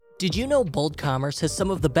Did you know Bold Commerce has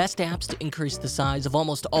some of the best apps to increase the size of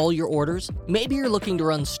almost all your orders? Maybe you're looking to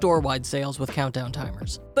run store-wide sales with countdown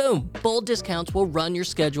timers. Boom! Bold Discounts will run your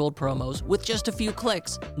scheduled promos with just a few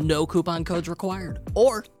clicks. No coupon codes required.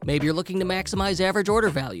 Or maybe you're looking to maximize average order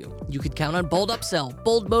value. You could count on Bold Upsell,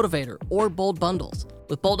 Bold Motivator, or Bold Bundles.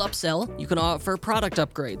 With Bold Upsell, you can offer product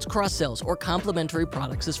upgrades, cross-sells, or complimentary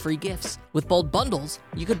products as free gifts. With Bold Bundles,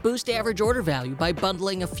 you could boost average order value by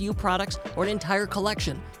bundling a few products or an entire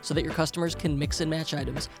collection so that your customers can mix and match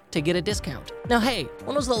items to get a discount. Now hey,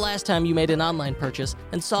 when was the last time you made an online purchase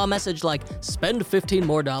and saw a message like, spend $15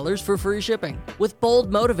 more for free shipping? With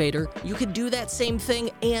Bold Motivator, you could do that same thing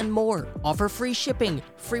and more. Offer free shipping,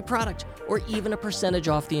 free product, or even a percentage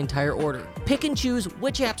off the entire order. Pick and choose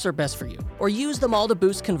which apps are best for you, or use them all to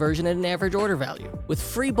boost conversion and average order value. With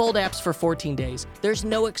free Bold apps for 14 days, there's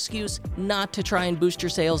no excuse not to try and boost your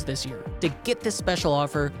sales this year. To get this special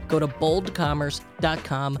offer, go to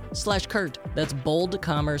boldcommerce.com/Kurt. That's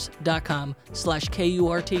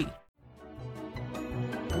boldcommerce.com/KURT.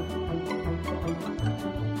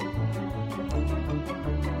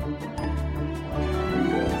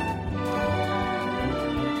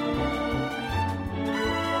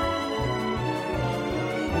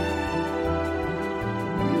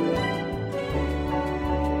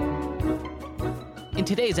 In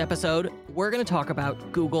today's episode, we're going to talk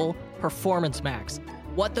about Google Performance Max,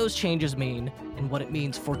 what those changes mean, and what it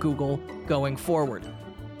means for Google going forward.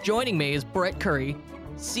 Joining me is Brett Curry,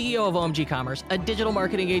 CEO of OMG Commerce, a digital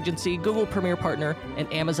marketing agency, Google Premier Partner,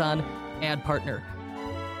 and Amazon Ad Partner.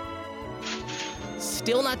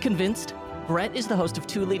 Still not convinced? Brett is the host of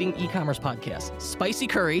two leading e-commerce podcasts, Spicy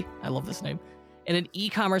Curry, I love this name, and an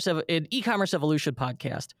e-commerce evolution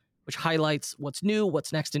podcast, which highlights what's new,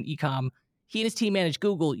 what's next in e-com. He and his team manage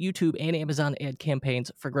Google, YouTube, and Amazon ad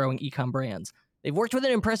campaigns for growing e-com brands. They've worked with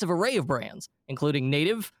an impressive array of brands, including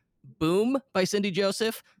Native, Boom by Cindy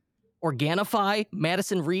Joseph, Organifi,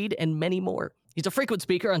 Madison Reed, and many more. He's a frequent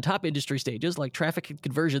speaker on top industry stages like Traffic and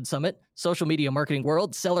Conversion Summit, Social Media Marketing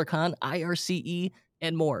World, SellerCon, IRCE,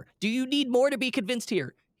 and more. Do you need more to be convinced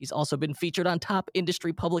here? He's also been featured on top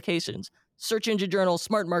industry publications, Search Engine Journal,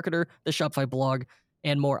 Smart Marketer, the Shopify blog,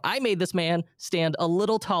 and more. I made this man stand a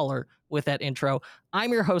little taller with that intro.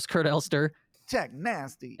 I'm your host, Kurt Elster. Check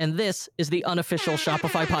nasty. And this is the unofficial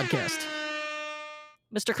Shopify podcast.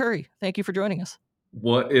 Mr. Curry, thank you for joining us.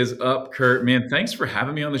 What is up, Kurt? Man, thanks for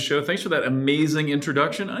having me on the show. Thanks for that amazing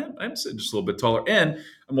introduction. I'm sitting just a little bit taller. And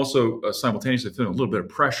I'm also simultaneously feeling a little bit of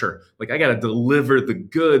pressure. Like I got to deliver the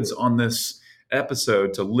goods on this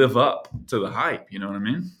episode to live up to the hype. You know what I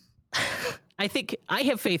mean? I think I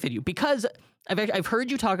have faith in you because I've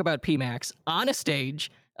heard you talk about PMax on a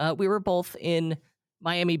stage. We were both in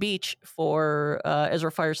Miami Beach for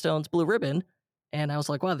Ezra Firestone's Blue Ribbon, and I was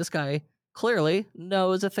like, wow, this guy clearly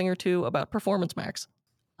knows a thing or two about Performance Max.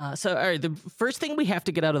 So, all right, the first thing we have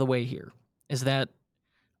to get out of the way here is that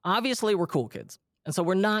obviously we're cool kids, and so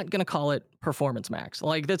we're not going to call it Performance Max.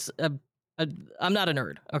 Like, that's I'm not a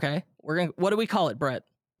nerd, okay? What do we call it, Brett?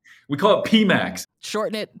 We call it PMax.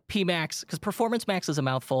 Shorten it PMax, because Performance Max is a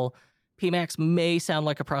mouthful. PMax may sound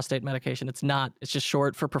like a prostate medication. It's not. It's just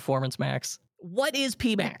short for Performance Max. What is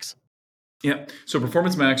PMax? Yeah. So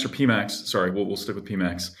Performance Max or PMax, sorry, we'll stick with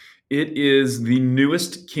PMax. It is the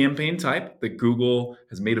newest campaign type that Google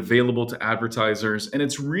has made available to advertisers. And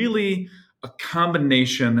it's really a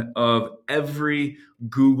combination of every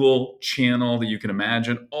Google channel that you can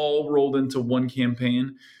imagine, all rolled into one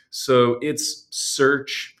campaign. So it's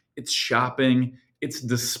search, it's shopping, it's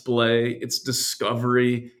display, it's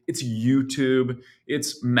discovery, it's YouTube,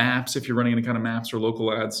 it's maps if you're running any kind of maps or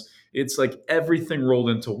local ads. It's like everything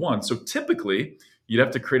rolled into one. So typically, you'd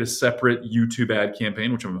have to create a separate YouTube ad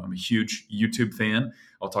campaign, which I'm a huge YouTube fan.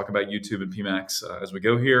 I'll talk about YouTube and PMax as we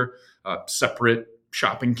go here. Separate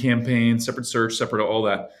shopping campaign, separate search, separate all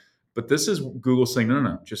that. But this is Google saying,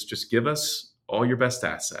 no, just give us all your best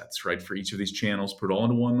assets, right? For each of these channels, put it all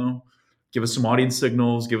into one though. Give us some audience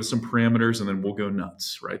signals, give us some parameters, and then we'll go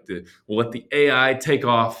nuts, right? We'll let the AI take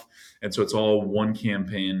off. And so it's all one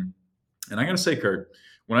campaign. And I got to say, Kurt,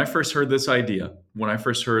 when I first heard this idea, when I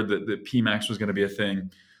first heard that PMax was going to be a thing,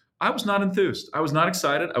 I was not enthused. I was not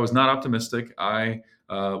excited. I was not optimistic. I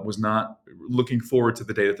was not looking forward to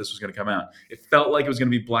the day that this was going to come out. It felt like it was going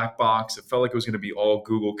to be black box. It felt like it was going to be all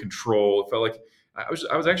Google control. It felt like I was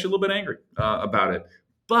actually a little bit angry about it.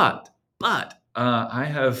 But I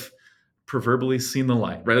have proverbially seen the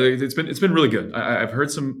light, right? It's been really good. I've heard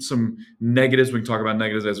some negatives. We can talk about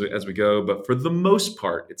negatives as we go, but for the most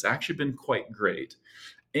part, it's actually been quite great.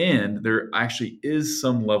 And there actually is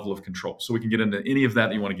some level of control. So we can get into any of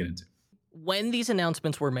that you want to get into. when these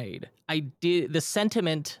announcements were made, the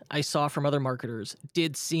sentiment I saw from other marketers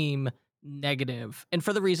did seem negative, and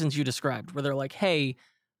for the reasons you described, where they're like, "Hey,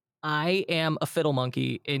 I am a fiddle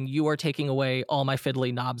monkey, and you are taking away all my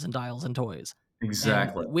fiddly knobs and dials and toys, and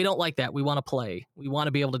Exactly. we don't like that. We want to play. We want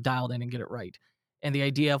to be able to dial it in and get it right." And the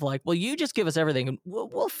idea of like, "Well, you just give us everything, and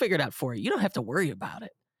we'll figure it out for you. You don't have to worry about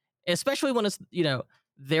it." Especially when it's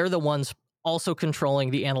they're the ones also controlling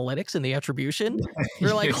the analytics and the attribution.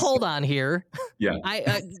 They're like, hold on here. Yeah.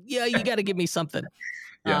 You got to give me something.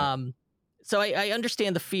 Yeah. So I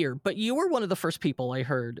understand the fear, but you were one of the first people I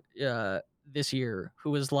heard this year who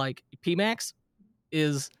was like, PMax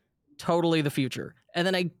is totally the future. And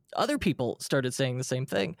then other people started saying the same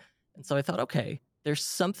thing. And so I thought, okay, there's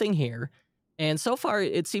something here. And so far,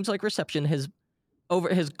 it seems like reception has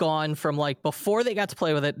gone from like before they got to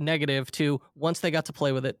play with it negative to once they got to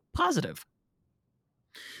play with it positive.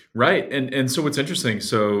 Right. And so what's interesting,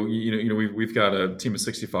 so we've got a team of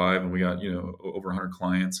 65 and we got over 100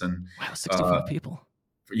 clients, and wow, 65 people.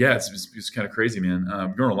 Yeah, it's kind of crazy, man.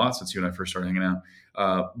 We've grown a lot since you and I first started hanging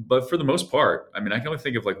out. But for the most part, I mean, I can only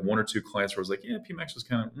think of like one or two clients where I was like, yeah, PMax was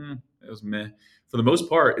kind of, it was meh. For the most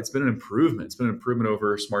part, it's been an improvement. It's been an improvement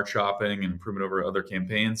over Smart Shopping and improvement over other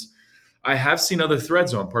campaigns. I have seen other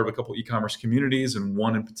threads. I'm part of a couple e-commerce communities, and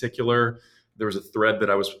one in particular, there was a thread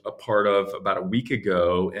that I was a part of about a week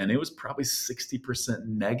ago, and it was probably 60%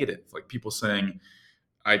 negative. Like people saying,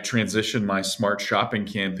 I transitioned my Smart Shopping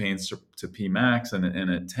campaigns to PMax and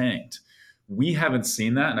it tanked. We haven't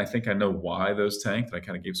seen that, and I think I know why those tanked. I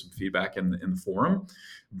kind of gave some feedback in the forum,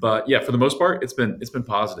 but yeah, for the most part, it's been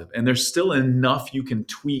positive, and there's still enough you can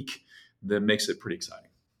tweak that makes it pretty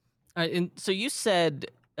exciting. And so you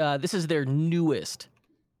said this is their newest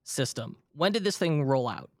system. When did this thing roll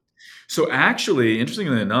out? So actually,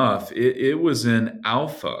 interestingly enough, it was in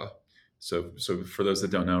alpha. So for those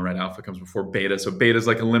that don't know, right, alpha comes before beta. So beta is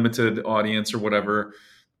like a limited audience or whatever.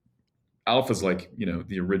 Alpha is like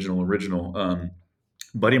the original.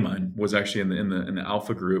 Buddy of mine was actually in the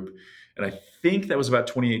alpha group, and I think that was about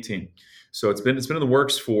 2018. So it's been in the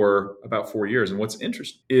works for about 4 years. And what's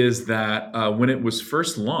interesting is that when it was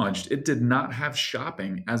first launched, it did not have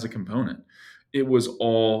shopping as a component. It was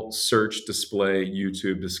all search, display,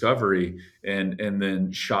 YouTube, discovery, and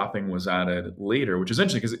then shopping was added later, which is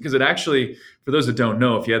interesting because it actually, for those that don't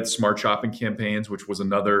know, if you had Smart Shopping campaigns, which was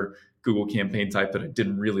another Google campaign type that I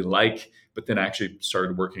didn't really like, but then actually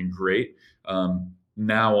started working great.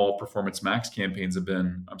 Now all Performance Max campaigns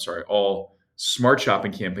all Smart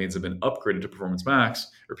Shopping campaigns have been upgraded to Performance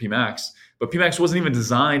Max or PMax, but PMax wasn't even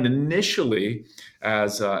designed initially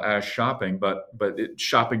as shopping, but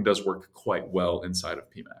shopping does work quite well inside of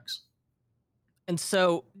PMax. And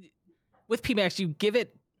so with PMax, you give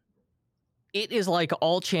it is like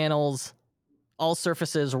all channels, all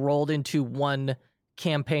surfaces rolled into one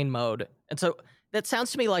campaign mode. And so that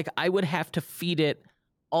sounds to me like I would have to feed it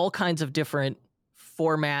all kinds of different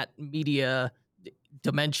format, media,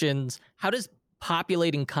 dimensions. How does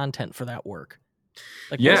populating content for that work?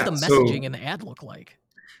 Like, what does the messaging and the ad look like?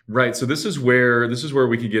 Right. So this is where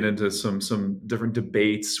we could get into some different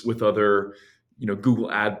debates with other,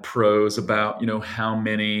 Google ad pros about, how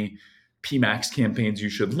many PMax campaigns you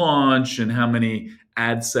should launch and how many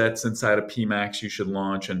ad sets inside of PMax you should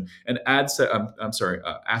launch and asset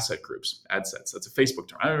groups, ad sets. That's a Facebook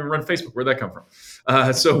term. I don't even run Facebook. Where'd that come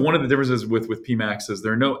from? So one of the differences with PMax is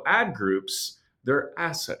there are no ad groups. There are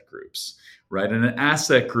asset groups, right? And an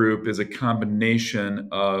asset group is a combination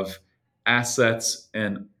of assets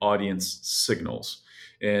and audience signals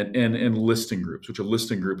and listing groups, which a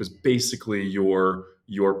listing group is basically your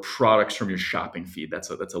products from your shopping feed. That's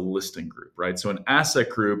a listing group, right? So an asset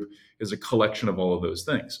group is a collection of all of those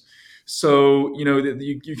things. So, you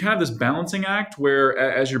kind of have this balancing act where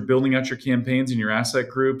as you're building out your campaigns and your asset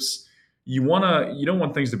groups, you don't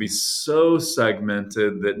want things to be so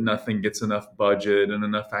segmented that nothing gets enough budget and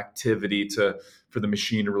enough activity for the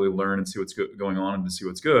machine to really learn and see what's going on and to see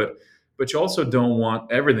what's good. But you also don't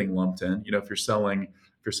want everything lumped in. If you're selling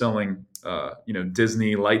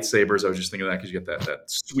Disney lightsabers, I was just thinking of that because you get that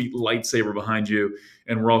sweet lightsaber behind you,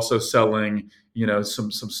 and we're also selling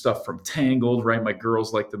some stuff from Tangled, right? My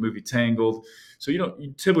girls like the movie Tangled, so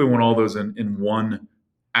you typically want all those in one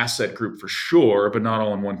asset group for sure, but not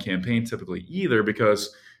all in one campaign typically either,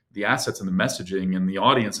 because the assets and the messaging and the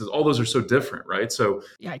audiences, all those are so different, right? So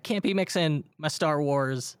yeah, I can't be mixing my Star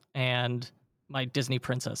Wars and my Disney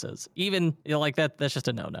princesses. Even like that, that's just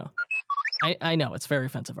a no-no. I know it's very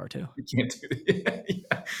offensive, R2. You can't do it.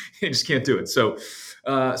 Yeah, you just can't do it. So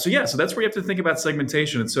that's where you have to think about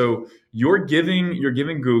segmentation. And so you're giving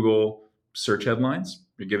Google search headlines,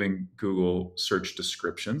 You're giving Google search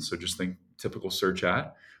descriptions. So just think typical search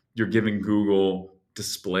ad. You're giving Google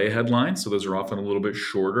display headlines. So those are often a little bit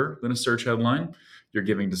shorter than a search headline. You're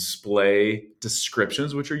giving display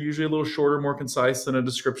descriptions, which are usually a little shorter, more concise than a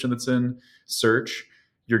description that's in search.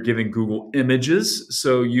 You're giving Google images.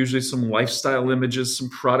 So usually some lifestyle images, some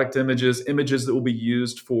product images, images that will be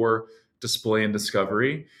used for display and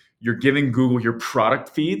discovery. You're giving Google your product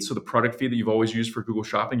feed. So the product feed that you've always used for Google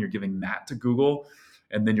Shopping, you're giving that to Google.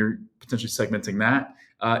 And then you're potentially segmenting that.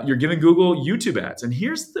 You're giving Google YouTube ads. And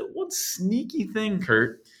here's the one sneaky thing,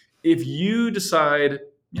 Kurt. If you decide,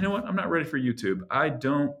 you know what, I'm not ready for YouTube. I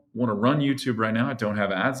don't want to run YouTube right now. I don't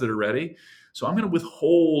have ads that are ready. So I'm going to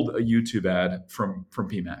withhold a YouTube ad from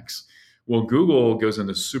PMax. Well, Google goes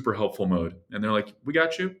into super helpful mode. And they're like, we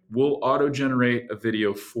got you. We'll auto-generate a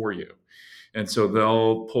video for you. And so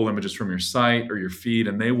they'll pull images from your site or your feed,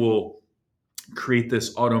 and they will create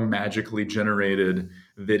this auto-magically generated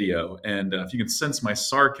video. And if you can sense my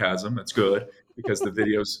sarcasm, that's good, because the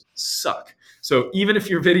videos suck. So even if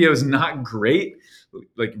your video is not great,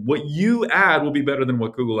 like what you add will be better than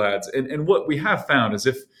what Google adds. And what we have found is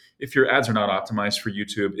if your ads are not optimized for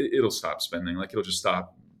YouTube, it'll stop spending. Like it'll just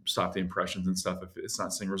stop the impressions and stuff if it's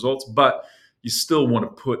not seeing results. But you still want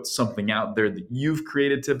to put something out there that you've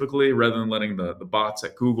created typically, rather than letting the bots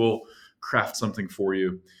at Google craft something for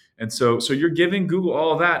you. And so you're giving Google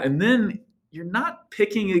all of that. And then you're not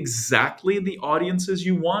picking exactly the audiences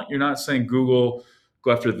you want. You're not saying, Google,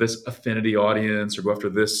 go after this affinity audience or go after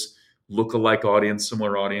this lookalike audience,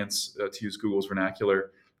 similar audience, to use Google's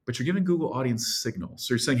vernacular. But you're giving Google audience signals.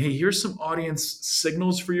 So you're saying, hey, here's some audience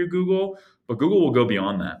signals for you, Google. But Google will go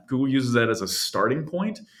beyond that. Google uses that as a starting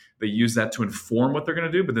point. They use that to inform what they're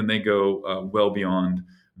going to do, but then they go well beyond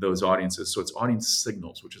those audiences. So it's audience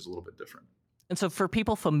signals, which is a little bit different. And so for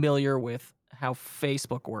people familiar with how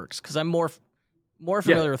Facebook works, because I'm more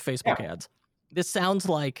familiar with Facebook ads, this sounds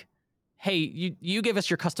like, hey, you give us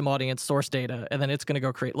your custom audience source data, and then it's going to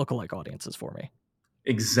go create lookalike audiences for me.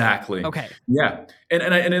 Exactly. Okay. Yeah.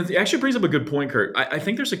 And it actually brings up a good point, Kurt. I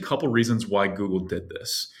think there's a couple reasons why Google did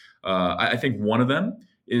this. I think one of them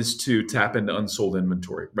is to tap into unsold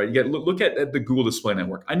inventory, right? You get look at the Google Display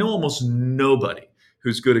Network. I know almost nobody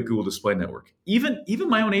who's good at Google Display Network. Even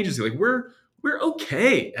my own agency, like we're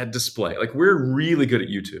okay at display. Like we're really good at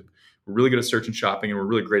YouTube. We're really good at search and shopping, and we're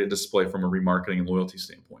really great at display from a remarketing and loyalty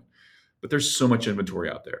standpoint. But there's so much inventory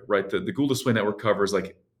out there, right? The Google Display Network covers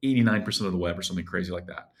like 89% of the web or something crazy like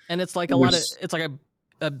that. And it's like it's like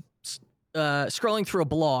a scrolling through a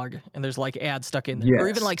blog, and there's like ads stuck in there. Yes. Or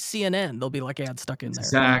even like CNN, there'll be like ads stuck in there.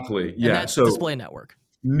 Exactly. Yeah. And that's so Display Network.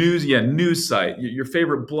 News site, your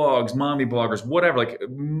favorite blogs, mommy bloggers, whatever. Like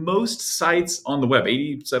most sites on the web,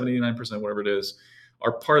 80, 70, 89%, whatever it is,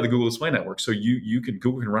 are part of the Google Display Network. So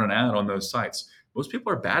Google can run an ad on those sites. Most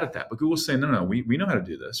people are bad at that, but Google's saying, no, we know how to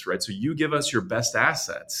do this, right? So you give us your best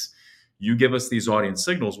assets. You give us these audience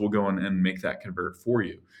signals, we'll go in and make that convert for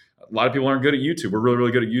you. A lot of people aren't good at YouTube. We're really,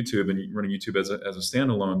 really good at YouTube and running YouTube as a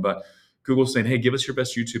standalone, but Google's saying, hey, give us your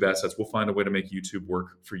best YouTube assets. We'll find a way to make YouTube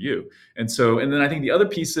work for you. And then I think the other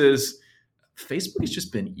piece is Facebook has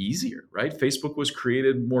just been easier, right? Facebook was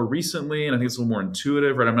created more recently, and I think it's a little more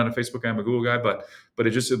intuitive, right? I'm not a Facebook guy, I'm a Google guy, but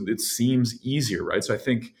it seems easier, right? So I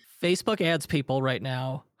think Facebook ads people right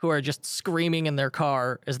now who are just screaming in their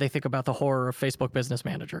car as they think about the horror of Facebook Business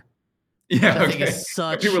Manager. Yeah, okay.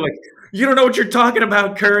 People are like, you don't know what you're talking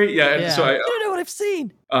about, Curry. Yeah. So I don't know what I've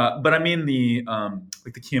seen. But I mean the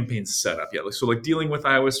campaign setup. Yeah. So like dealing with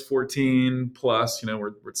iOS 14 plus,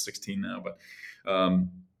 we're at 16 now, but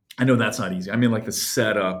I know that's not easy. I mean like the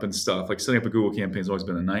setup and stuff, like setting up a Google campaign has always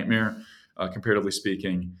been a nightmare, comparatively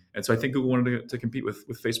speaking. And so I think Google wanted to compete with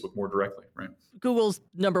Facebook more directly, right? Google's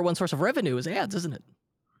number one source of revenue is ads, isn't it?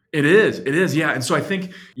 It is. Yeah. And so I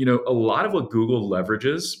think, a lot of what Google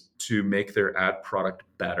leverages to make their ad product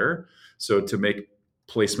better. So to make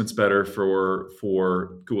placements better for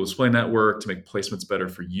Google Display Network, to make placements better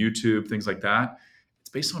for YouTube, things like that. It's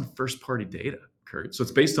based on first party data, Kurt. So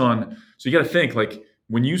it's based on, so you got to think like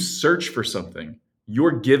when you search for something,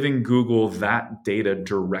 you're giving Google that data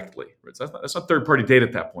directly. Right? So that's not third party data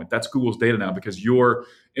at that point. That's Google's data now because you're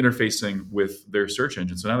interfacing with their search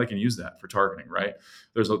engine. So now they can use that for targeting, right?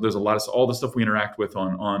 There's a lot of all the stuff we interact with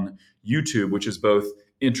on YouTube, which is both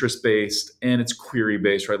interest-based and it's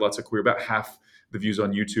query-based, right? Lots of query. About half the views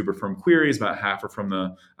on YouTube are from queries, about half are from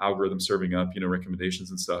the algorithm serving up,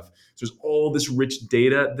 recommendations and stuff. So there's all this rich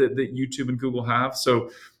data that YouTube and Google have.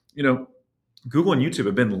 So, Google and YouTube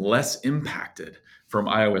have been less impacted from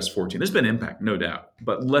iOS 14. There's been impact, no doubt,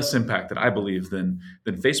 but less impacted, I believe, than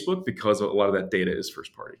Facebook because a lot of that data is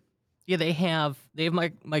first party. Yeah, they have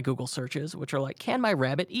my Google searches, which are like, can my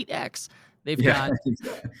rabbit eat X? They've Yeah, got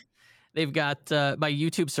they've got my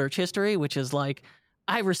YouTube search history, which is like,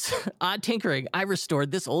 odd tinkering. I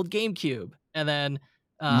restored this old GameCube, and then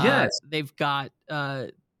yes. they've got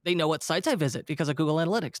they know what sites I visit because of Google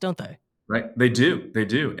Analytics, don't they? Right, they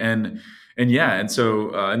do, and yeah, and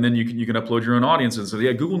so and then you can upload your own audiences. So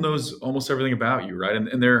yeah, Google knows almost everything about you, right?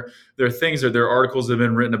 And there are things, there are articles that have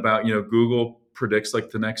been written about, Google predicts like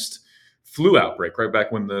the next flu outbreak, right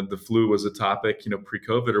back when the flu was a topic,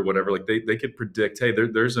 pre-COVID or whatever. Like they could predict, hey,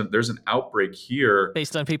 there's an outbreak here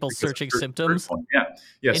Based on people because of searching certain search symptoms. volume. Yeah,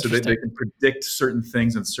 yeah. So they Interesting. can predict certain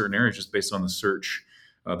things in certain areas just based on the search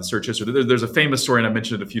history. There's a famous story, and I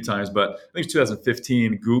mentioned it a few times, but I think it's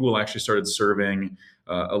 2015. Google actually started serving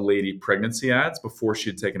a lady pregnancy ads before she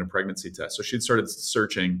had taken a pregnancy test. So she had started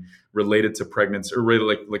searching related to pregnancy or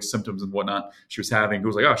related like symptoms and whatnot she was having.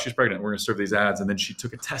 Google's like, oh, she's pregnant. We're going to serve these ads, and then she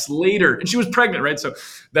took a test later, and she was pregnant, right? So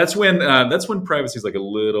that's when privacy is like a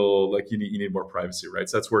little like you need more privacy, right?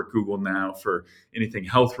 So that's where Google now for anything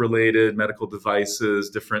health related, medical devices,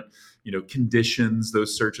 different conditions,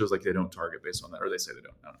 those searches, like they don't target based on that, or they say they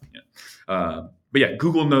don't. I don't know, but yeah,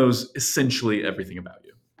 Google knows essentially everything about you.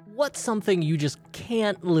 What's something you just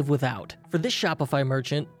can't live without? For this Shopify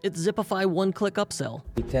merchant, it's Zipify one-click upsell.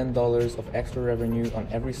 $10 of extra revenue on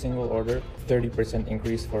every single order, 30%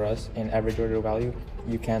 increase for us in average order value.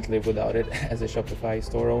 You can't live without it as a Shopify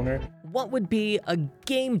store owner. What would be a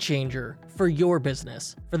game changer for your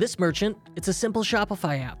business? For this merchant, it's a simple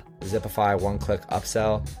Shopify app. Zipify one-click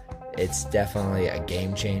upsell. It's definitely a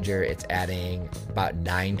game changer. It's adding about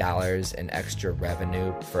 $9 in extra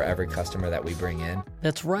revenue for every customer that we bring in.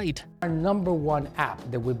 That's right. Our number one app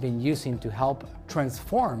that we've been using to help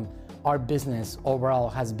transform our business overall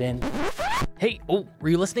has been... Hey, were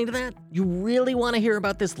you listening to that? You really want to hear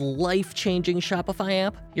about this life-changing Shopify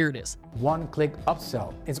app? Here it is. One-click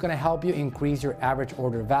upsell. It's going to help you increase your average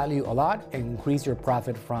order value a lot and increase your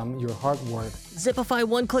profit from your hard work. Zipify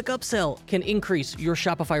one-click upsell can increase your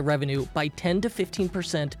Shopify revenue by 10 to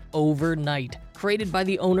 15% overnight. Created by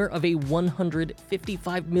the owner of a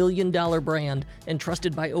 $155 million brand and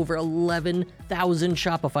trusted by over 11,000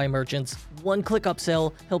 Shopify merchants, one-click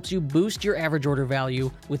upsell helps you boost your average order value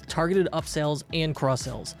with targeted upsells and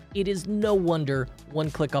cross-sells. It is no wonder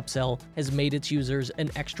one-click upsell has made its users an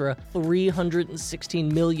extra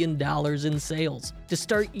 $316 million in sales. To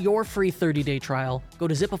start your free 30-day trial, go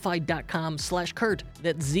to zipify.com/Kurt.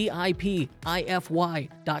 That's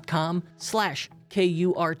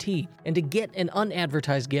zipify.com/KURT. And to get an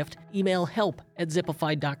unadvertised gift, email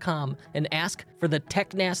help@zipify.com and ask for the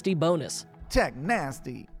Tech Nasty bonus. Tech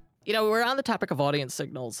Nasty. We're on the topic of audience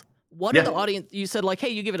signals. What are the audience? You said like, hey,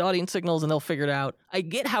 you give it audience signals and they'll figure it out. I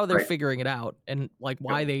get how they're figuring it out and like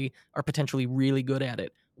why they are potentially really good at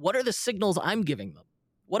it. What are the signals I'm giving them?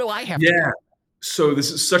 What do I have to do? So this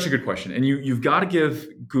is such a good question. And you've got to give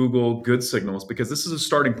Google good signals because this is a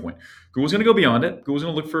starting point. Google's going to go beyond it. Google's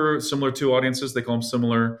going to look for similar to audiences. They call them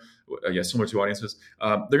similar to audiences.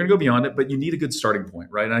 They're going to go beyond it, but you need a good starting point,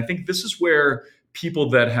 right? And I think this is where people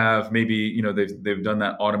that have maybe, they've done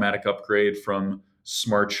that automatic upgrade from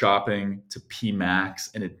Smart Shopping to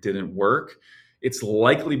PMax and it didn't work. It's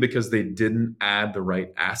likely because they didn't add the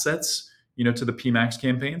right assets to the PMax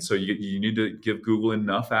campaign. So you need to give Google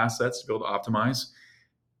enough assets to be able to optimize,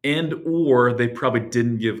 or they probably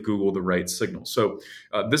didn't give Google the right signal. So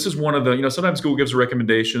this is one of the, sometimes Google gives a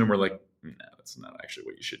recommendation and we're like, no, that's not actually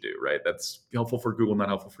what you should do, right? That's helpful for Google, not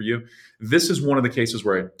helpful for you. This is one of the cases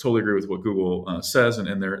where I totally agree with what Google says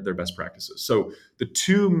and their best practices. So the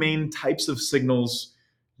two main types of signals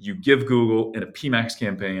you give Google in a PMax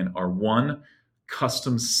campaign are one,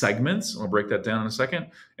 custom segments. I'll break that down in a second.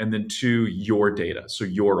 And then two, your data. So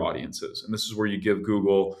your audiences. And this is where you give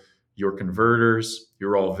Google your converters,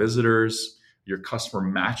 your all visitors, your customer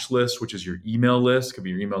match list, which is your email list. It could be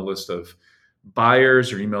your email list of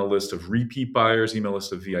buyers, your email list of repeat buyers, email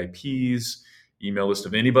list of VIPs, email list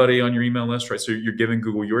of anybody on your email list, right? So you're giving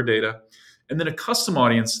Google your data. And then a custom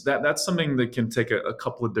audience, that's something that can take a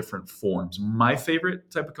couple of different forms. My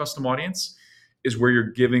favorite type of custom audience is where you're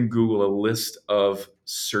giving Google a list of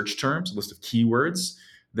search terms, a list of keywords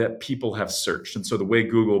that people have searched. And so the way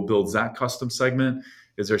Google builds that custom segment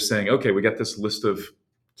is they're saying, okay, we got this list of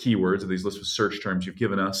keywords, or these list of search terms you've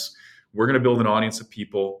given us. We're going to build an audience of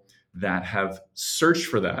people that have searched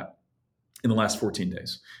for that in the last 14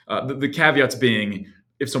 days. The caveats being,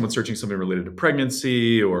 if someone's searching something related to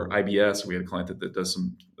pregnancy or IBS, we had a client that does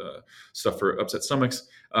some stuff for upset stomachs.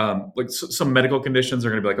 Some medical conditions are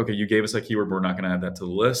going to be like, okay, you gave us that keyword, but we're not going to add that to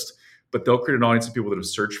the list. but they'll create an audience of people that have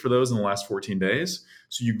searched for those in the last 14 days.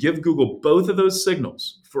 So you give Google both of those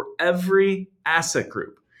signals for every asset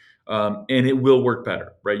group. And it will work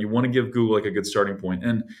better, right? You want to give Google like a good starting point.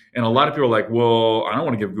 And a lot of people are like, well, I don't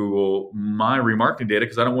want to give Google my remarketing data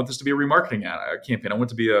because I don't want this to be a remarketing campaign. I want it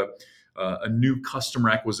to be a new customer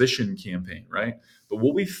acquisition campaign, right? But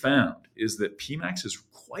what we found is that PMax is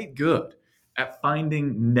quite good at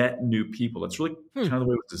finding net new people. That's really kind of the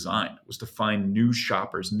way it was designed, was to find new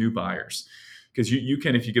shoppers, new buyers. Because you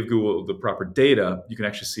can, if you give Google the proper data, you can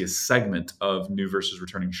actually see a segment of new versus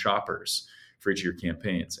returning shoppers for each of your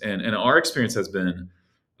campaigns. And our experience has been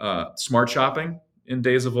smart shopping in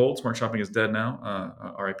days of old. Smart shopping is dead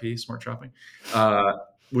now. RIP, smart shopping.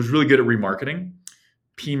 Was really good at remarketing.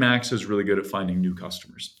 PMax is really good at finding new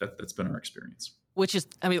customers. That's been our experience. Which is,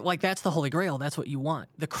 I mean, like, that's the holy grail. That's what you want.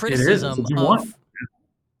 The criticism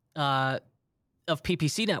of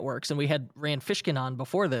PPC networks, and we had Rand Fishkin on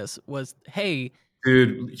before this, was, hey,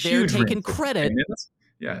 dude, they're taking credit.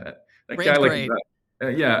 Yeah, that Rand's guy, like, great.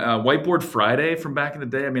 Whiteboard Friday from back in the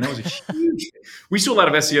day. I mean, that was a huge. We used to do a lot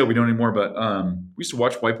of SEO. We don't anymore, but we used to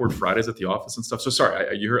watch Whiteboard Fridays at the office and stuff. So sorry,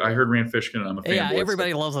 I heard Rand Fishkin, and I'm a fan. Yeah,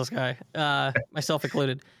 everybody loves this guy, myself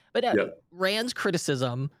included. But Rand's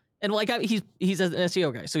criticism, and like he's an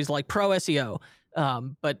SEO guy, so he's like pro SEO.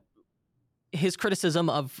 But his criticism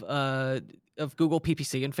of Google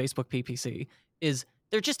PPC and Facebook PPC is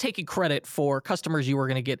they're just taking credit for customers you were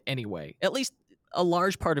going to get anyway. At least a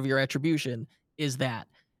large part of your attribution is that.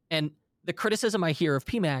 And the criticism I hear of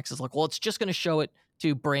PMax is like, well, it's just going to show it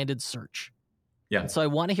to branded search. Yeah. And so I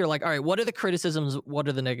want to hear, like, all right, what are the criticisms? What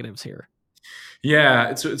are the negatives here? Yeah,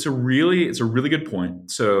 it's a really good point.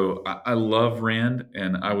 So I love Rand,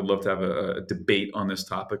 and I would love to have a debate on this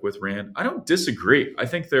topic with Rand. I don't disagree. I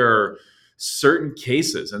think there are certain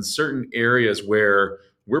cases and certain areas where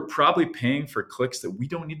we're probably paying for clicks that we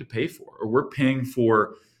don't need to pay for, or we're paying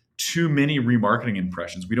for too many remarketing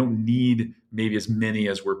impressions. We don't need maybe as many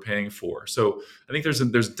as we're paying for. So I think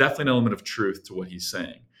there's definitely an element of truth to what he's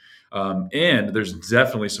saying. And there's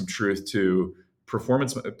definitely some truth to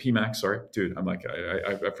performance PMax. Sorry, dude, I'm like,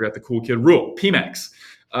 I forgot the cool kid rule. PMax.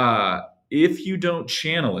 If you don't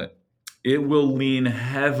channel it, it will lean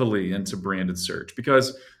heavily into branded search,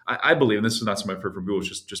 because I believe, and this is not something I've heard from Google,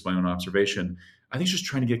 it's just my own observation. I think it's just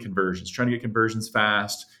trying to get conversions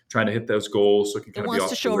fast, trying to hit those goals. So it can kind of be off. It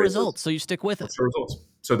wants to show results, so you stick with it. Show results.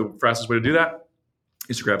 So the fastest way to do that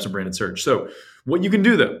is to grab some branded search. So what you can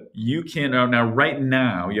do, though, you can now right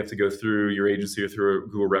now you have to go through your agency or through a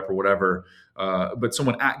Google rep or whatever. But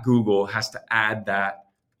someone at Google has to add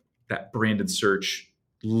that branded search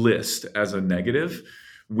list as a negative.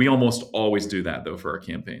 We almost always do that, though, for our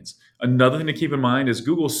campaigns. Another thing to keep in mind is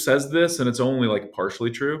Google says this, and it's only like partially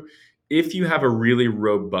true. If you have a really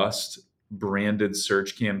robust branded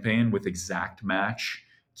search campaign with exact match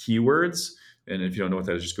keywords, and if you don't know what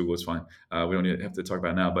that is, just Google, it's fine. We don't have to talk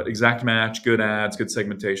about it now, but exact match, good ads, good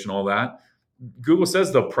segmentation, all that. Google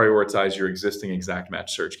says they'll prioritize your existing exact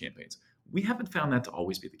match search campaigns. We haven't found that to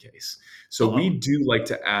always be the case. So we do like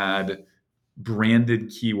to add branded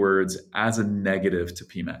keywords as a negative to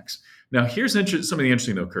PMax. Now, here's something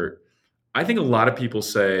interesting, though, Kurt. I think a lot of people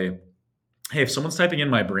say, hey, if someone's typing in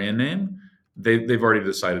my brand name, they've already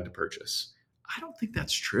decided to purchase. I don't think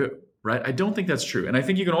that's true, right? I don't think that's true. And I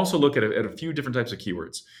think you can also look at a few different types of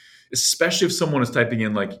keywords, especially if someone is typing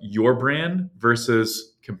in like your brand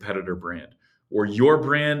versus competitor brand, or your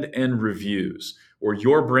brand and reviews, or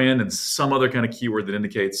your brand and some other kind of keyword that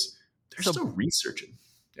indicates they're still researching.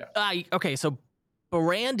 Yeah. Okay, so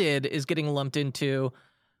branded is getting lumped into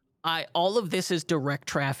all of this is direct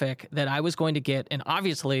traffic that I was going to get, and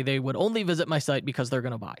obviously they would only visit my site because they're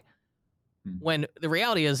going to buy. When the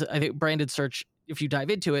reality is, I think branded search, if you dive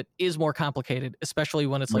into it, is more complicated, especially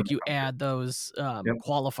when it's like you add those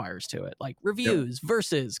qualifiers to it, like reviews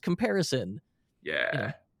versus comparison.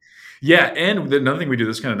 Yeah. Yeah, and another thing we do,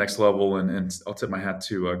 this kind of next level, and I'll tip my hat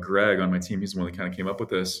to Greg on my team. He's the one that kind of came up with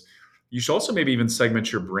this. You should also maybe even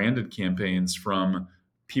segment your branded campaigns from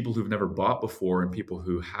people who've never bought before and people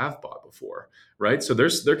who have bought before, right? So there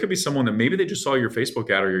could be someone that maybe they just saw your Facebook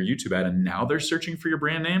ad or your YouTube ad, and now they're searching for your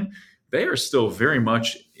brand name. They are still very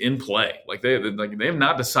much in play. Like they have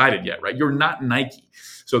not decided yet, right? You're not Nike.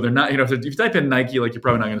 So they're not, if you type in Nike, like you're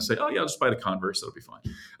probably not going to say, oh yeah, I'll just buy the Converse, that'll be fine.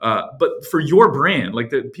 But for your brand,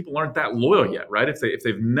 like people aren't that loyal yet, right? If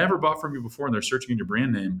they've never bought from you before and they're searching in your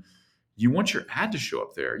brand name, you want your ad to show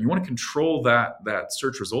up there. You want to control that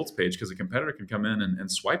search results page, because a competitor can come in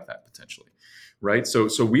and swipe that potentially, right? So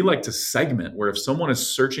we like to segment where if someone is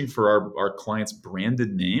searching for our client's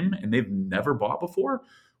branded name and they've never bought before,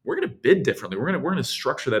 we're going to bid differently. We're going to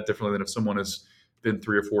structure that differently than if someone is been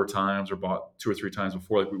 3 or 4 times or bought 2 or 3 times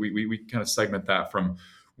before. Like we kind of segment that from,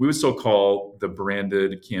 we would still call the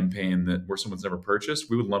branded campaign that where someone's never purchased,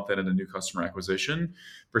 we would lump that into new customer acquisition,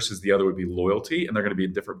 versus the other would be loyalty. And they're going to be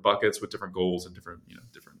in different buckets with different goals and different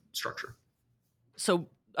structure. So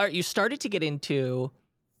you started to get into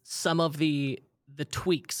some of the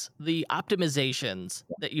tweaks, the optimizations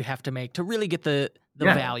that you have to make to really get the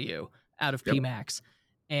value out of PMax.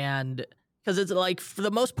 And because it's like, for the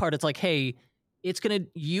most part, it's like, hey,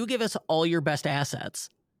 you give us all your best assets.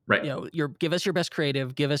 Right. Give us your best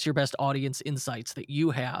creative, give us your best audience insights that you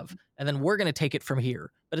have, and then we're going to take it from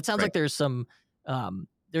here. But it sounds like there's some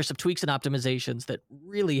tweaks and optimizations that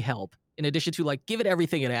really help, in addition to like give it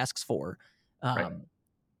everything it asks for.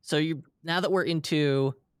 So now that we're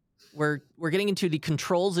getting into the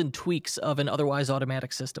controls and tweaks of an otherwise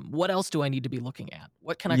automatic system, what else do I need to be looking at?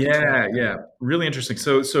 What can I control? Yeah, really interesting.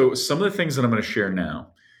 So some of the things that I'm going to share now,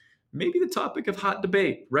 maybe the topic of hot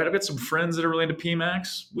debate, right? I've got some friends that are related to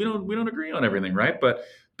PMax. We don't agree on everything, right? But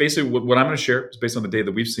basically what I'm going to share is based on the data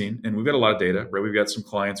that we've seen. And we've got a lot of data, right? We've got some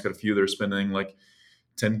clients, got a few that are spending like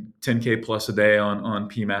 10K plus a day on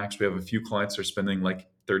PMax. We have a few clients that are spending like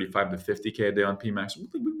 35 to 50K a day on PMax. We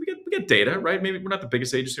get data, right? Maybe we're not the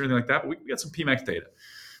biggest agency or anything like that, but we got some PMax data.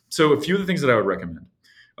 So a few of the things that I would recommend.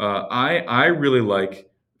 I really like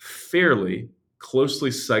fairly closely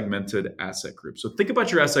segmented asset groups. So think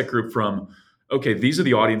about your asset group from, okay, these are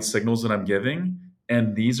the audience signals that I'm giving,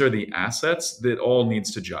 and these are the assets that all needs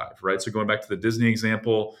to jive, right? So going back to the Disney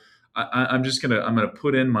example, I'm gonna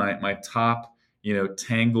put in my top,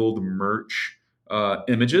 Tangled merch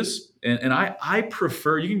images, and I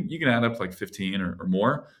prefer, you can add up like 15 or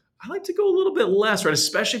more. I like to go a little bit less, right?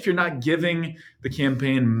 Especially if you're not giving the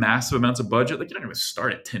campaign massive amounts of budget. Like, you're not going to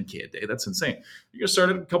start at 10K a day. That's insane. You're going to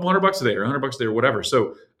start at a couple $100 a day or $100 a day or whatever.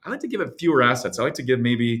 So I like to give it fewer assets. I like to give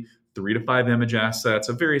maybe 3 to 5 image assets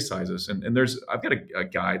of various sizes. And I've got a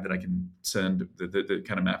guide that I can send that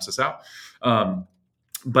kind of maps this out.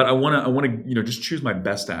 But I want to just choose my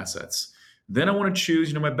best assets. Then I want to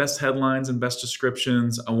choose my best headlines and best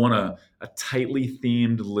descriptions. I want a tightly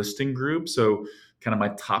themed listing group. So kind of my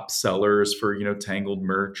top sellers for Tangled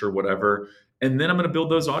merch or whatever, and then I'm going to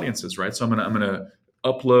build those audiences, right? So I'm going to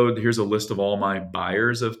upload. Here's a list of all my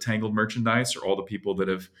buyers of Tangled merchandise, or all the people that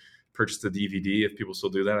have purchased the DVD. If people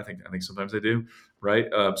still do that, I think sometimes they do, right?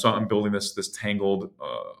 So I'm building this Tangled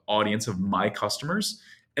audience of my customers,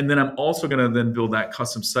 and then I'm also going to then build that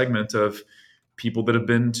custom segment of people that have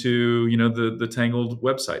been to the Tangled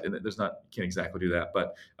website, and you can't exactly do that,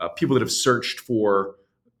 but people that have searched for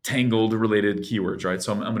Tangled related keywords, right?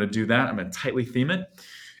 So I'm going to do that. I'm going to tightly theme it.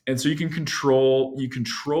 And so you control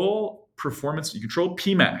performance, you control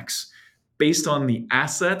PMax based on the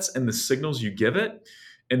assets and the signals you give it,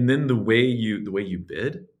 and then the way you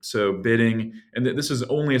bid. So bidding, and this is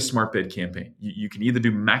only a smart bid campaign. You can either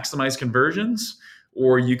do maximize conversions,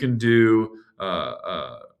 or you can do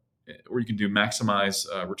maximize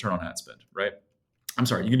return on ad spend, right? I'm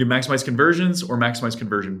sorry, you can do maximize conversions or maximize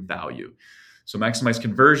conversion value. So maximize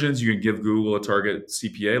conversions, you can give Google a target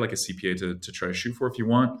CPA, like a CPA to try to shoot for if you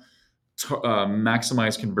want.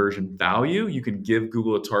 Maximize conversion value, you can give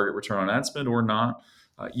Google a target return on ad spend or not.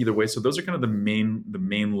 Either way, so those are kind of the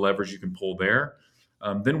main levers you can pull there.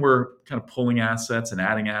 Then we're kind of pulling assets and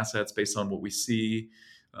adding assets based on what we see.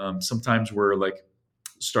 Sometimes we're like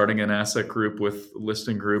starting an asset group with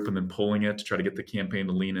listing group and then pulling it to try to get the campaign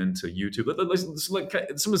to lean into YouTube.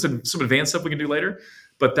 Some advanced stuff we can do later,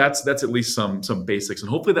 but that's at least some basics. And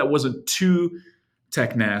hopefully that wasn't too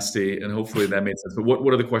tech nasty, and hopefully that made sense. But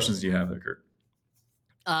what other questions do you have there, Kurt?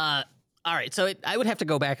 All right. So I would have to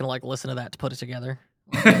go back and listen to that to put it together.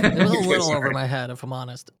 It was a little over my head, if I'm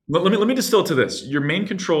honest. Let me distill it to this. Your main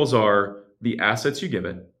controls are the assets you give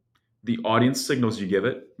it, the audience signals you give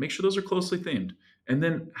it. Make sure those are closely themed. And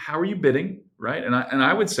then how are you bidding, right? And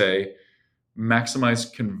I would say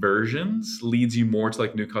maximize conversions leads you more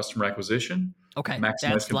to new customer acquisition. Okay, maximize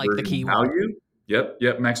that's the key value. one. Yep.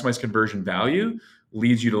 Maximize conversion value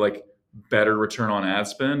leads you to better return on ad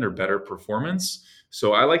spend or better performance.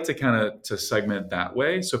 So I like to segment that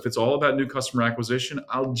way. So if it's all about new customer acquisition,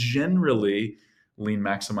 I'll generally lean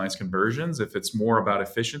maximize conversions. If it's more about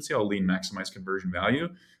efficiency, I'll lean maximize conversion value.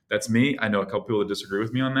 That's me. I know a couple people that disagree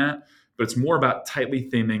with me on that. But it's more about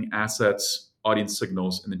tightly theming assets, audience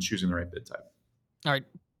signals, and then choosing the right bid type. All right.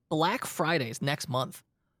 Black Friday's next month.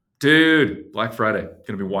 Dude, Black Friday. Going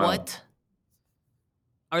to be wild. What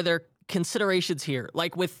are there considerations here?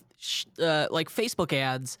 With Facebook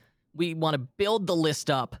ads, we want to build the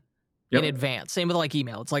list up in advance. Same with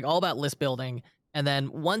email. It's all about list building. And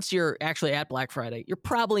then once you're actually at Black Friday, you're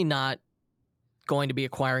probably not going to be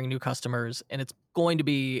acquiring new customers, and it's going to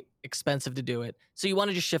be expensive to do it. So you want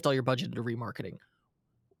to just shift all your budget into remarketing.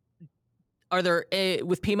 Are there,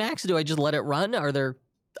 with PMax, do I just let it run? Are there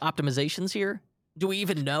optimizations here? Do we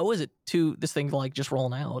even know? Is it this thing like just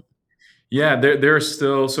rolling out? Yeah, there are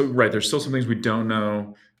still, there's still some things we don't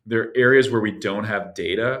know. There are areas where we don't have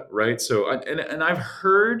data, right? So, and I've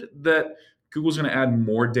heard that Google's going to add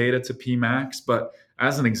more data to PMax, but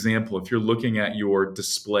as an example, if you're looking at your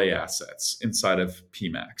display assets inside of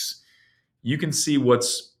PMax, you can see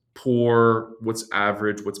what's poor, what's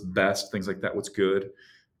average, what's best, things like that, what's good,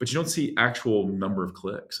 but you don't see actual number of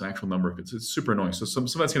clicks and actual number of hits. It's super annoying. So some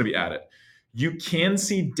of that's going to be added. You can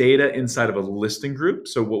see data inside of a listing group.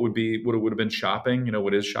 So what it would have been shopping,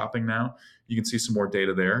 what is shopping now, you can see some more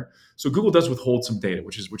data there. So Google does withhold some data,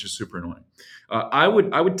 which is super annoying. I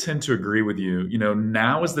would tend to agree with you.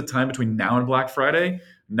 Now is the time between now and Black Friday.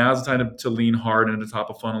 Now is the time to lean hard into top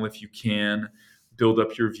of funnel if you can. Build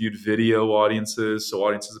up your viewed video audiences, so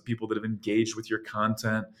audiences of people that have engaged with your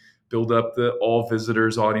content. Build up the all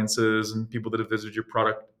visitors audiences and people that have visited your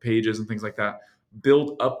product pages and things like that.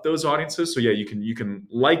 Build up those audiences. So yeah, you can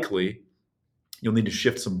likely, you'll need to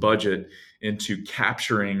shift some budget into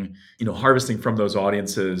capturing, harvesting from those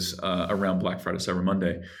audiences around Black Friday, Cyber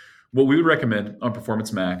Monday. What we would recommend on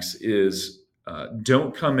Performance Max is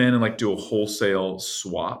don't come in and do a wholesale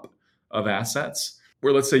swap of assets.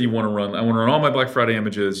 Where let's say I want to run all my Black Friday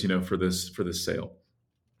images, for this sale.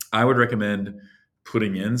 I would recommend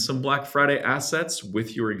putting in some Black Friday assets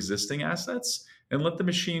with your existing assets and let the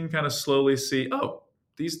machine kind of slowly see, oh,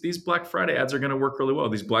 these Black Friday ads are going to work really well.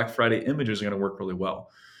 These Black Friday images are going to work really well.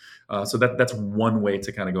 So that's one way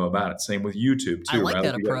to kind of go about it. Same with YouTube too. I like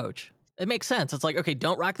that approach. It makes sense. It's like, okay,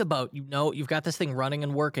 don't rock the boat. You've got this thing running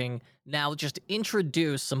and working. Now just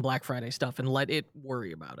introduce some Black Friday stuff and let it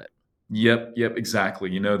worry about it. Yep,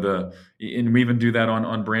 exactly. And we even do that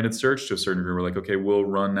on branded search to a certain degree. We're like, okay, we'll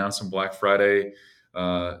run now some Black Friday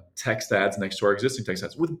text ads next to our existing text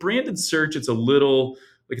ads. With branded search, it's a little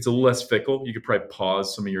less fickle. You could probably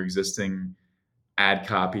pause some of your existing ad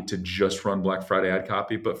copy to just run Black Friday ad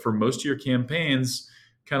copy. But for most of your campaigns,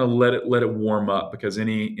 kind of let it warm up, because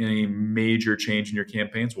any major change in your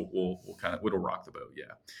campaigns will rock the boat.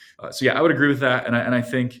 Yeah. So yeah, I would agree with that. And I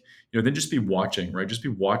think, then just be watching, right? Just be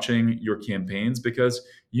watching your campaigns, because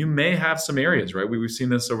you may have some areas, right? We've seen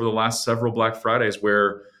this over the last several Black Fridays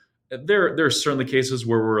where there are certainly cases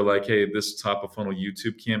where we're like, hey, this top of funnel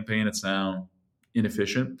YouTube campaign, it's now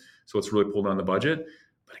inefficient. So let's really pull down the budget.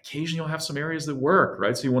 But occasionally you'll have some areas that work,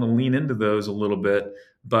 right? So you want to lean into those a little bit.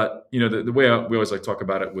 But the way we always like to talk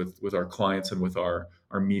about it with our clients and with our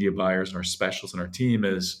media buyers and our specialists and our team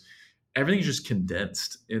is everything's just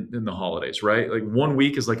condensed in the holidays, right? Like 1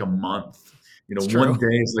 week is like a month. One day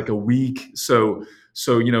is like a week. So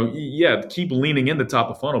keep leaning into top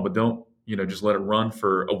of funnel, but don't just let it run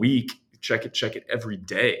for a week. Check it every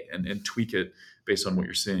day and tweak it based on what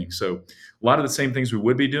you're seeing. So a lot of the same things we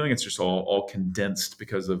would be doing, it's just all condensed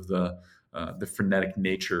because of the frenetic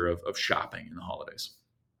nature of shopping in the holidays.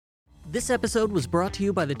 This episode was brought to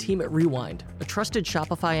you by the team at Rewind, a trusted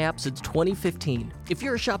Shopify app since 2015. If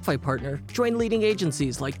you're a Shopify partner, join leading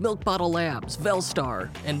agencies like Milk Bottle Labs, Velstar,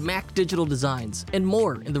 and Mac Digital Designs, and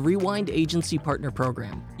more in the Rewind Agency Partner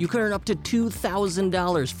Program. You can earn up to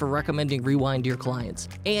 $2,000 for recommending Rewind to your clients,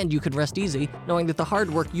 and you can rest easy knowing that the hard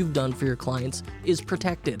work you've done for your clients is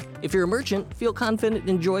protected. If you're a merchant, feel confident and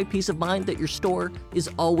enjoy peace of mind that your store is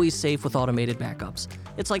always safe with automated backups.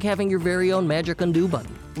 It's like having your very own magic undo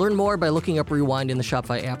button. Learn more by looking up Rewind in the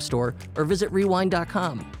Shopify App Store or visit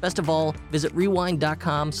rewind.com. Best of all, visit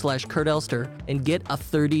rewind.com/Kurt Elster and get a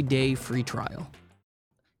 30-day free trial.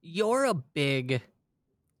 You're a big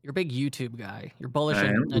YouTube guy. You're bullish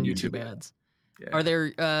on YouTube ads. Yeah. Are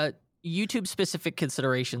there YouTube-specific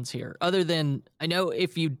considerations here? Other than, I know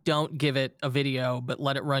if you don't give it a video but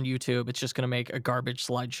let it run YouTube, it's just going to make a garbage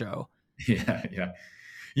slideshow.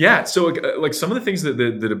 Yeah. So like some of the things that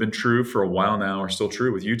have been true for a while now are still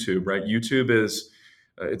true with YouTube, right? YouTube is,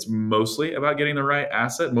 it's mostly about getting the right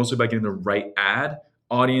asset, mostly about getting the right ad,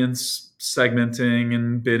 audience segmenting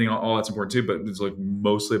and bidding, all that's important too, but it's like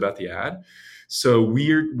mostly about the ad. So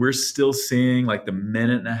we're still seeing like the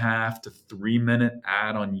 1.5 to 3 minute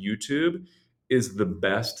ad on YouTube is the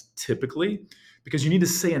best typically, because you need to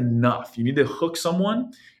say enough. You need to hook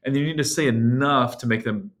someone, and you need to say enough to make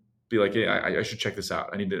them be like, hey, I should check this out.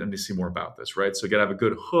 I need to see more about this, right? So you got to have a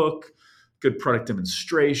good hook, good product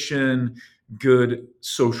demonstration, good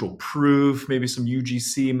social proof, maybe some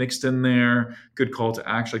UGC mixed in there, good call to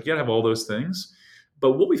action. Like you got to have all those things.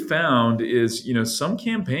 But what we found is, some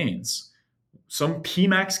campaigns, some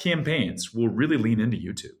PMax campaigns will really lean into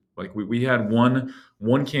YouTube. Like we had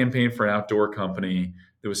one campaign for an outdoor company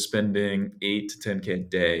that was spending 8 to 10K a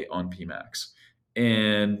day on PMax.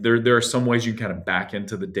 And there are some ways you can kind of back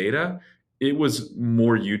into the data. It was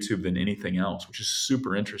more YouTube than anything else, which is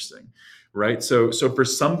super interesting, right? So for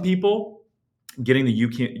some people, getting the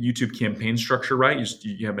YouTube campaign structure right,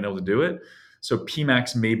 you haven't been able to do it. So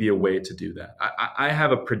PMax may be a way to do that. I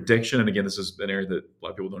have a prediction, and again, this is an area that a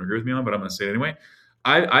lot of people don't agree with me on, but I'm going to say it anyway.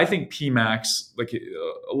 I think PMax, like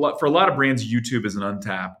for a lot of brands, YouTube is an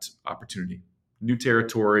untapped opportunity, new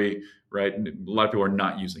territory, right? And a lot of people are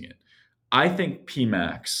not using it. I think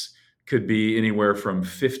PMax could be anywhere from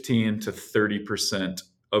 15 to 30%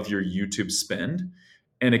 of your YouTube spend,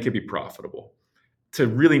 and it could be profitable. To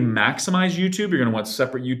really maximize YouTube, you're going to want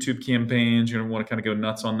separate YouTube campaigns. You're going to want to kind of go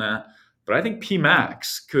nuts on that. But I think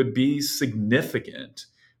PMax could be significant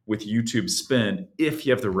with YouTube spend if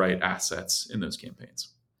you have the right assets in those campaigns.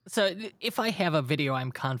 So if I have a video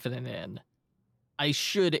I'm confident in, I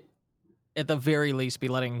should, at the very least, be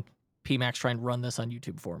letting PMax try and run this on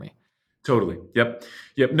YouTube for me. Totally. Yep.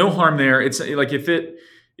 No harm there. It's like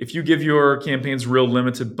if you give your campaigns real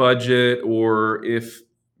limited budget, or if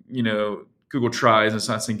Google tries and it's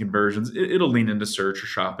not seeing conversions, it'll lean into search or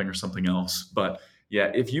shopping or something else. But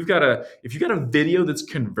yeah, if you've got a video that's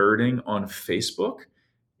converting on Facebook,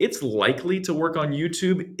 it's likely to work on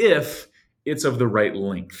YouTube if it's of the right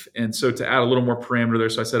length. And so to add a little more parameter there,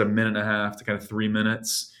 so I said 1.5 minutes to kind of 3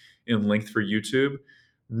 minutes in length for YouTube.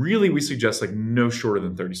 Really, we suggest like no shorter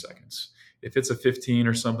than 30 seconds. If it's a 15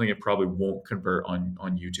 or something, it probably won't convert on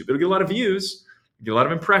YouTube. It'll get a lot of views, get a lot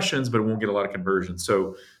of impressions, but it won't get a lot of conversions.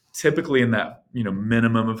 So typically in that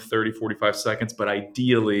minimum of 30, 45 seconds, but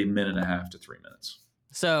ideally 1.5 minutes to 3 minutes.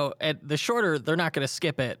 So at the shorter, they're not going to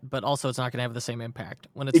skip it, but also it's not going to have the same impact.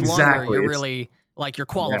 When it's exactly. longer, you're really like you're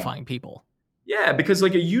qualifying people. Yeah, because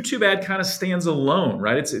like a YouTube ad kind of stands alone,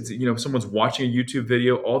 right? It's someone's watching a YouTube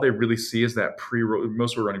video, all they really see is that pre-roll.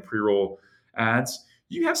 Most are running pre-roll ads.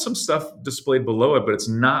 You have some stuff displayed below it, but it's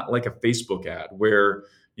not like a Facebook ad where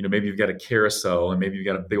maybe you've got a carousel and maybe you've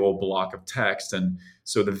got a big old block of text, and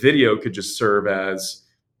so the video could just serve as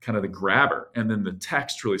kind of the grabber, and then the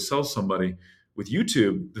text really sells somebody. With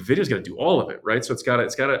YouTube, the video's got to do all of it, right? So it's got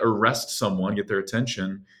to arrest someone, get their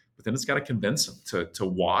attention, but then it's got to convince them to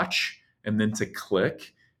watch, and then to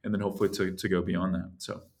click, and then hopefully to go beyond that.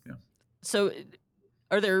 So yeah. So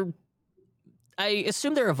I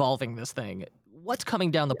assume they're evolving this thing. What's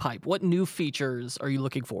coming down the pipe? What new features are you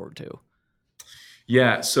looking forward to?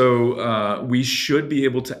 Yeah, so we should be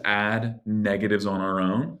able to add negatives on our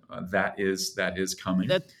own. That is coming.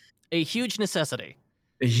 That's a huge necessity.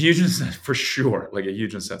 A huge necessity, for sure, like a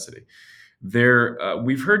huge necessity.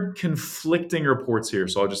 We've heard conflicting reports here,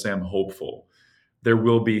 so I'll just say I'm hopeful. There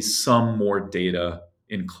will be some more data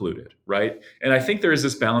included, right? And I think there is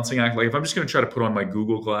this balancing act. Like if I'm just going to try to put on my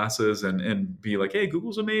Google glasses and be like, hey,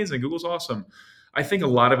 Google's amazing, Google's awesome. I think a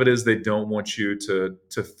lot of it is they don't want you to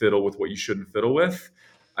fiddle with what you shouldn't fiddle with.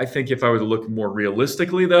 I think if I were to look more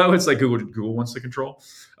realistically, though, it's like Google wants to control.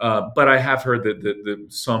 But I have heard that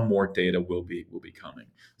some more data will be coming.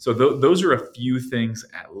 So those are a few things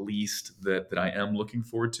at least that I am looking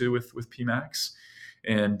forward to with PMax.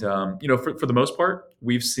 And for the most part,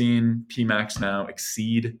 we've seen PMax now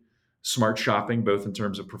exceed Smart Shopping, both in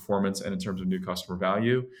terms of performance and in terms of new customer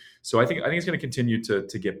value. So I think it's going to continue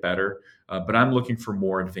to get better. But I'm looking for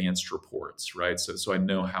more advanced reports, right? So I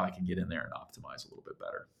know how I can get in there and optimize a little bit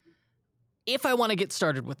better. If I want to get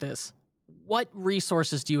started with this, what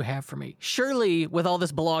resources do you have for me? Surely with all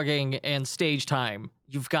this blogging and stage time,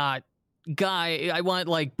 you've got I want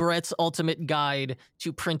like Brett's ultimate guide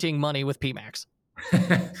to printing money with PMax.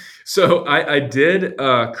 So I did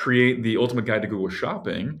create the ultimate guide to Google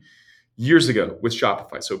Shopping years ago with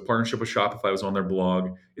Shopify. So partnership with Shopify was on their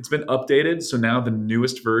blog. It's been updated. So now the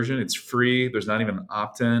newest version, it's free. There's not even an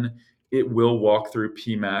opt-in. It will walk through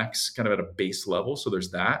PMax kind of at a base level. So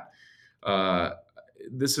there's that.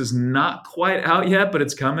 This is not quite out yet, but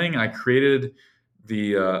it's coming. I created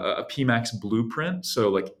a PMax blueprint. So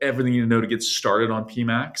like everything you need to know to get started on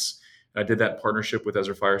PMax. I did that partnership with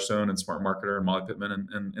Ezra Firestone and Smart Marketer and Molly Pittman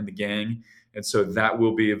and the gang. And so that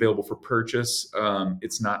will be available for purchase.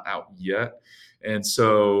 It's not out yet. And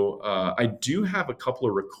so I do have a couple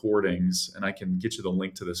of recordings, and I can get you the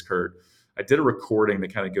link to this, Kurt. I did a recording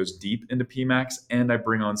that kind of goes deep into PMax, and I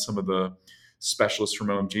bring on some of the specialists from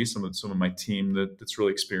OMG, some of my team that's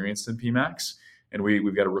really experienced in PMax. And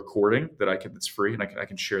we've got a recording that's free, and I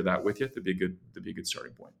can share that with you. That'd be a good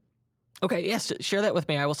starting point. Okay, yes, share that with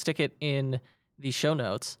me. I will stick it in the show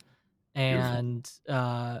notes, and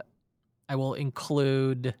I will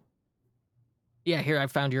include. Yeah, here I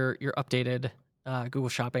found your updated Google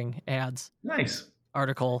Shopping ads Nice.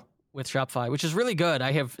 article with Shopify, which is really good.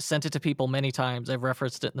 I have sent it to people many times. I've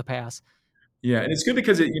referenced it in the past. Yeah, and it's good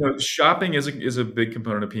because shopping is a big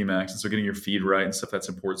component of PMax, and so getting your feed right and stuff, that's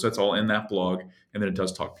important. So that's all in that blog, and then it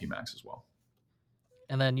does talk PMax as well.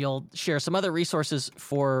 And then you'll share some other resources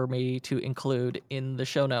for me to include in the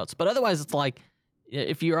show notes. But otherwise, it's like,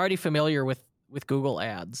 if you're already familiar with Google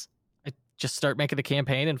Ads, I just start making the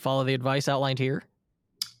campaign and follow the advice outlined here.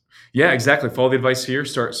 Yeah, exactly. Follow the advice here.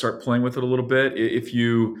 Start playing with it a little bit. If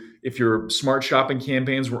your smart shopping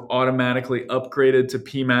campaigns were automatically upgraded to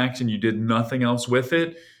PMax and you did nothing else with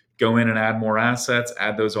it, go in and add more assets,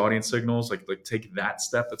 add those audience signals. Like take that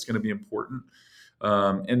step. That's going to be important.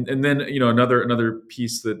 And then another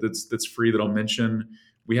piece that's free that I'll mention.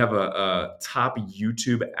 We have a top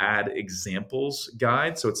YouTube ad examples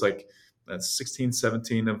guide. So it's like that's 16,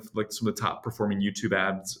 17 of like some of the top performing YouTube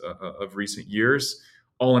ads of recent years,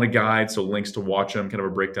 all in a guide. So links to watch them, kind of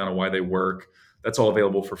a breakdown of why they work. That's all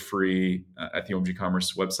available for free at the OMG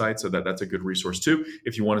Commerce website. So that's a good resource too.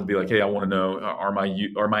 If you want to be like, hey, I want to know, are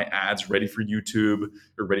my ads ready for YouTube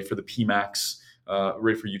or ready for the PMax,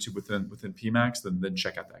 ready for YouTube within PMax, then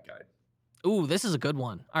check out that guide. Ooh, this is a good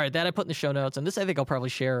one. All right, that I put in the show notes, and this I think I'll probably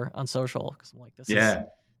share on social because I'm like,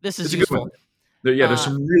 this is useful. There's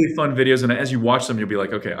some really fun videos, and as you watch them, you'll be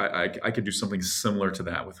like, okay, I could do something similar to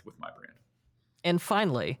that with my brand. And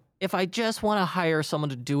finally, if I just want to hire someone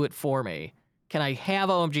to do it for me, can I have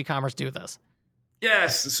OMG Commerce do this?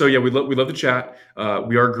 Yes. So yeah, we love to chat.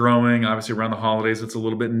 We are growing. Obviously, around the holidays, it's a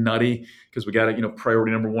little bit nutty because we got to,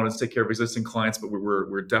 priority number one is take care of existing clients, but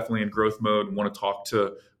we're definitely in growth mode and want to talk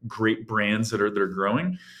to great brands that are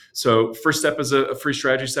growing. So first step is a free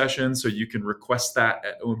strategy session. So you can request that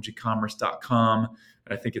at omgcommerce.com.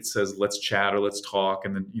 And I think it says, let's chat or let's talk,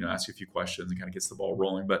 and then, ask you a few questions and kind of gets the ball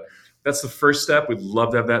rolling. But that's the first step. We'd love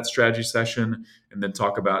to have that strategy session and then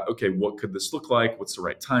talk about, okay, what could this look like? What's the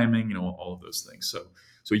right timing? All of those things.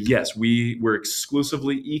 So yes, we're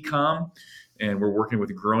exclusively e-com and we're working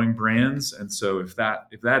with growing brands. And so if that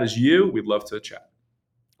is you, we'd love to chat.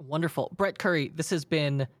 Wonderful. Brett Curry, this has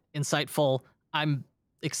been insightful. I'm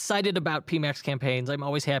excited about PMax campaigns. I'm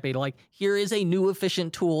always happy to here is a new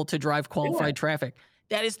efficient tool to drive qualified traffic.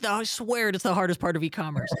 That is, I swear, it's the hardest part of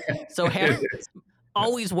e-commerce. So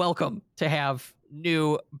always welcome to have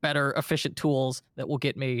new, better, efficient tools that will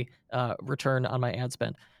get me return on my ad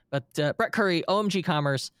spend. But Brett Curry, OMG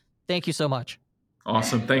Commerce, thank you so much.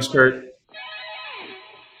 Awesome. Thanks, Kurt.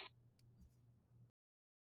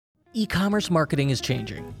 E-commerce marketing is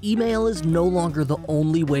changing. Email is no longer the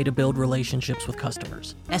only way to build relationships with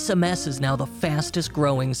customers. SMS is now the fastest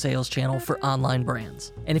growing sales channel for online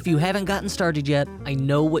brands. And if you haven't gotten started yet, I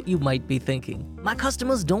know what you might be thinking. My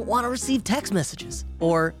customers don't want to receive text messages.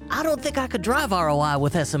 Or, I don't think I could drive ROI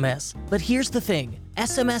with SMS. But here's the thing.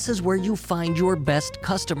 SMS is where you find your best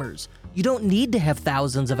customers. You don't need to have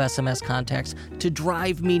thousands of SMS contacts to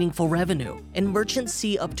drive meaningful revenue. And merchants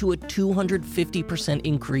see up to a 250%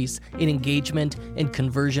 increase in engagement and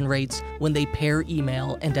conversion rates when they pair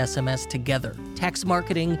email and SMS together. Text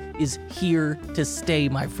marketing is here to stay,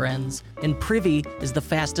 my friends. And Privy is the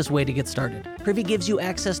fastest way to get started. Privy gives you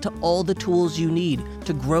access to all the tools you need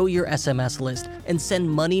to grow your SMS list and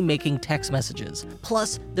send money-making text messages,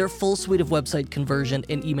 plus their full suite of website conversion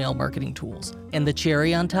and email marketing tools. And the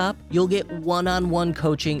cherry on top, you'll get one-on-one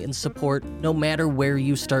coaching and support no matter where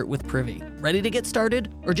you start with Privy. Ready to get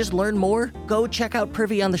started or just learn more? Go check out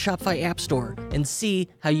Privy on the Shopify App Store and see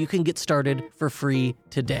how you can get started for free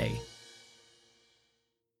today.